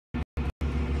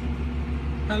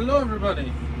Hello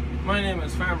everybody, my name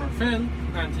is Farmer Phil,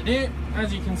 and today,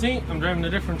 as you can see, I'm driving a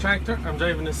different tractor. I'm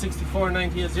driving a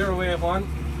 6490 0 wave one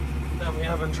that we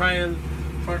have on trial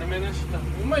for the minute.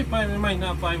 We might buy, we might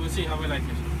not buy, we'll see how we like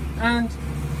it. And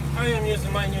I am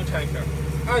using my new tractor,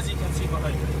 as you can see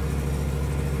behind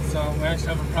me. So we actually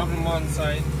have a problem on one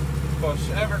side, but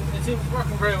it seems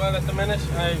working very well at the minute.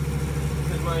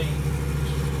 With my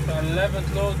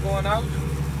 11th load going out,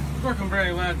 it's working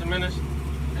very well at the minute.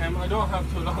 I don't have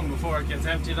too long before it gets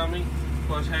emptied on me,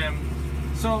 but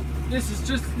so this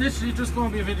is literally just going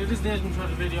to be a video. This is the intro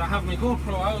of the video. I have my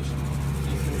GoPro out,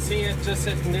 you can see it just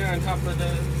sitting there on top of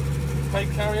the pipe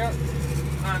carrier,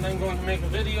 and I'm going to make a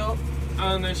video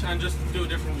on it and just do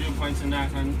different viewpoints in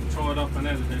that and throw it up and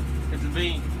edit it. It'll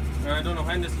be, I don't know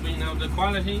when this will be now. The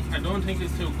quality I don't think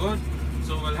is too good,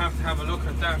 so we'll have to have a look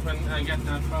at that when I get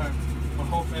that far, but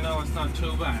hopefully now it's not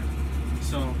too bad.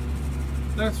 So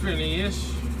that's really it.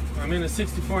 I'm in a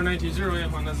 6490 0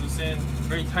 wave one, as I was saying,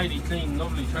 very tidy, clean,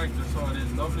 lovely tractor. So it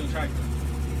is, lovely tractor.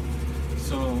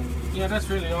 So yeah, that's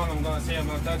really all I'm going to say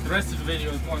about that. The rest of the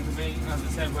video is going to be, as I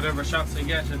said, whatever shots I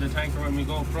get of the tanker when we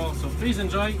go pro. So please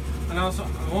enjoy, and also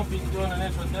I won't be doing an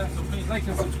intro then, so please like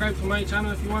and subscribe to my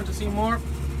channel if you want to see more.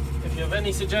 If you have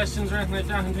any suggestions or anything like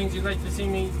that and things you'd like to see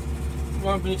me,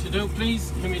 want me to do,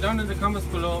 please hit me down in the comments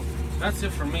below. That's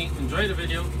it from me. Enjoy the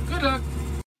video. Good luck.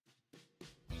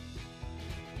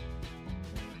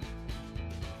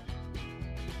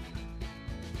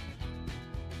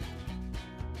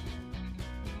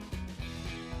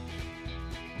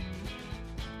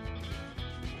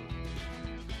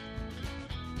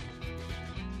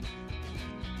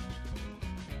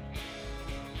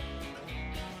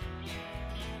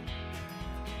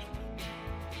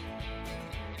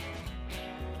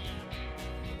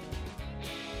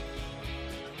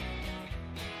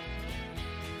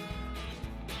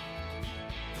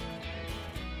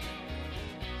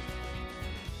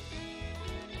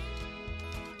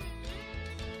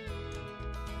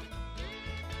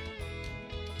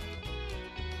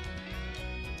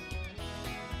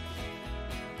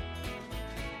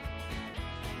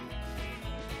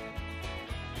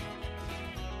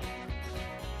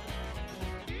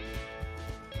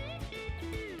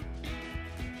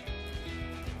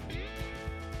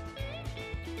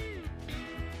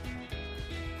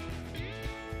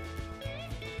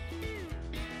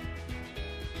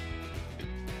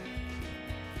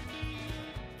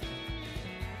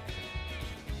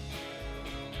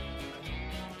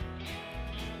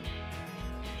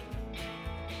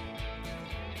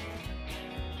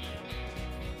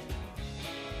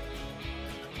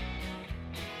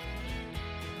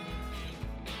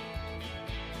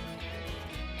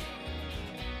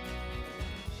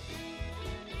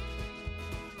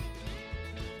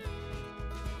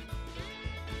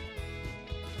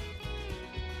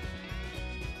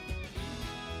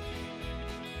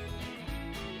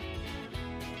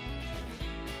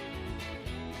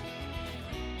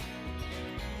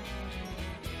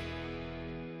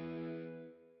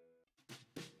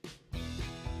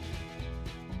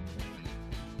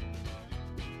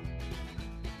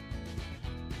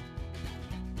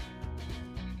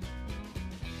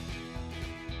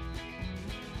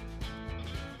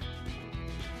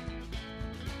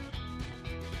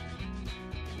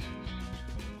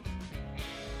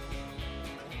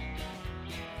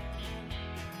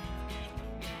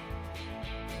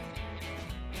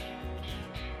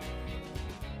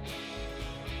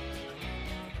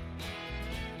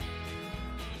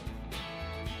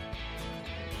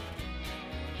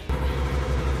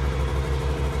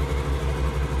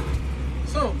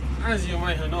 As you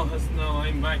might have noticed, now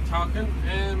I'm back talking.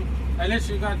 I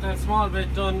literally got that small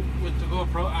bit done with the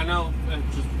GoPro, and now it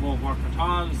just won't work at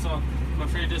all. So I'm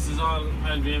afraid this is all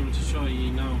I'll be able to show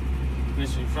you now,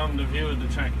 literally from the view of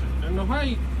the tractor. I don't know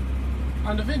why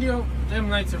on the video them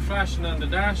lights are flashing on the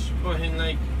dash, but in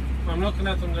like when I'm looking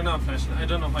at them they're not flashing. I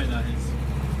don't know why that is.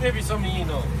 Maybe some of you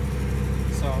know.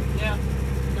 So yeah,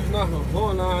 there's not a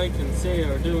whole lot I can say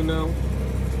or do now,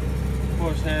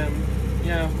 but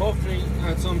yeah, hopefully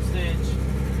at some stage,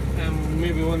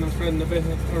 maybe when I'm spreading a bit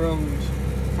around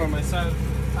for myself,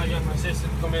 I get my sister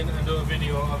to come in and do a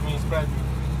video of me spreading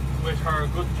with her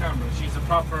good camera. She's a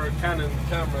proper Canon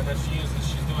camera that she uses.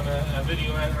 She's doing a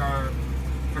video or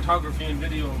photography and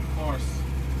video course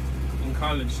in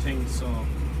college things, so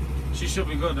she should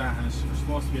be good at it. We're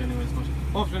supposed to be anyways, but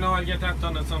hopefully now I'll get that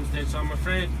done at some stage. So I'm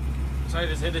afraid, sorry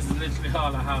to say, this is literally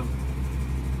all I have.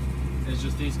 It's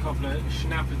just these couple of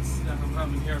schnappets that I'm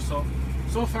having here. So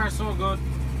far so good,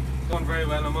 going very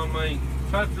well. I'm on my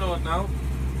 12th load now,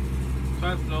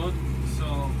 12th load,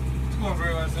 so it's going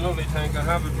very well. It's a lovely tank. I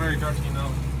have it very dirty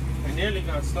now, I nearly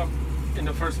got stuck in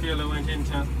the first field I went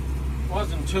into. It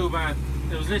wasn't too bad.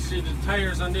 It was literally the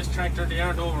tyres on this tractor, they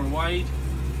aren't over wide,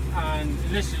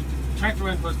 and literally the tractor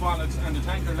went was bollocks and the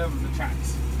tanker leveled the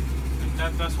tracks.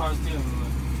 That's what I was dealing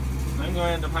with. I'm going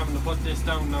to end up having to put this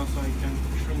down now so I can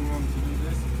string on to do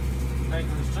this. The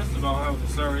tanker is just about out of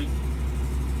the slurry.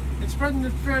 It's spreading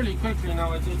it fairly quickly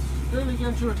now. It's fairly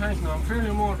getting through a tank now. I'm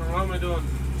fairly motoring. What am I doing?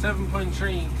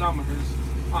 7.3 kilometers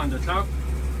on the clock.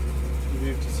 You'll be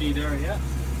able to see there, yeah.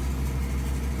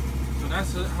 So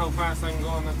that's how fast I'm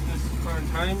going at this current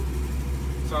time.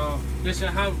 So this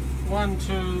I have 1,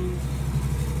 2,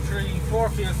 3, 4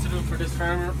 fields to do for this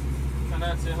farmer, and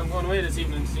that's it. I'm going away this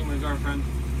evening to see my girlfriend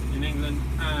in England,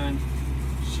 and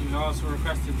she also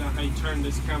requested that I turn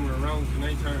this camera around. Can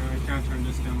I turn? I can't turn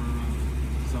this camera around,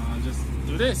 so I'll just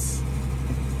do this.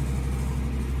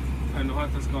 I don't know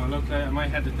what that's going to look like. I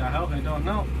might edit that out. I don't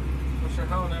know. Not sure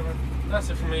how. Never. That's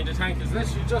it for me. The tank is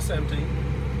literally just empty.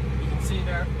 You can see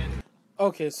there.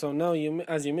 Okay, so now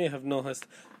as you may have noticed,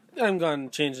 I'm gone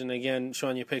changing again,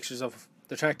 showing you pictures of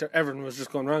the tractor. Everything was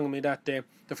just going wrong with me that day.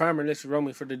 The farmer literally run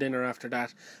me for the dinner after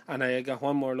that, and I got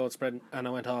one more load spread, and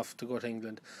I went off to go to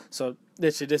England. So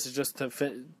literally, this is just to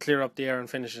clear up the air and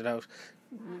finish it out.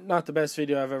 Not the best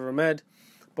video I've ever made,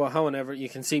 but however, you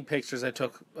can see pictures I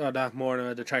took that morning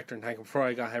of the tractor and tank before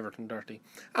I got everything dirty.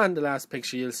 And the last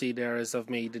picture you'll see there is of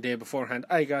me the day beforehand.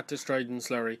 I got destroyed in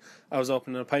slurry. I was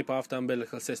opening a pipe off the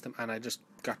umbilical system and I just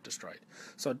got destroyed.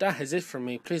 So that is it from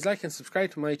me. Please like and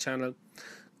subscribe to my channel.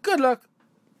 Good luck!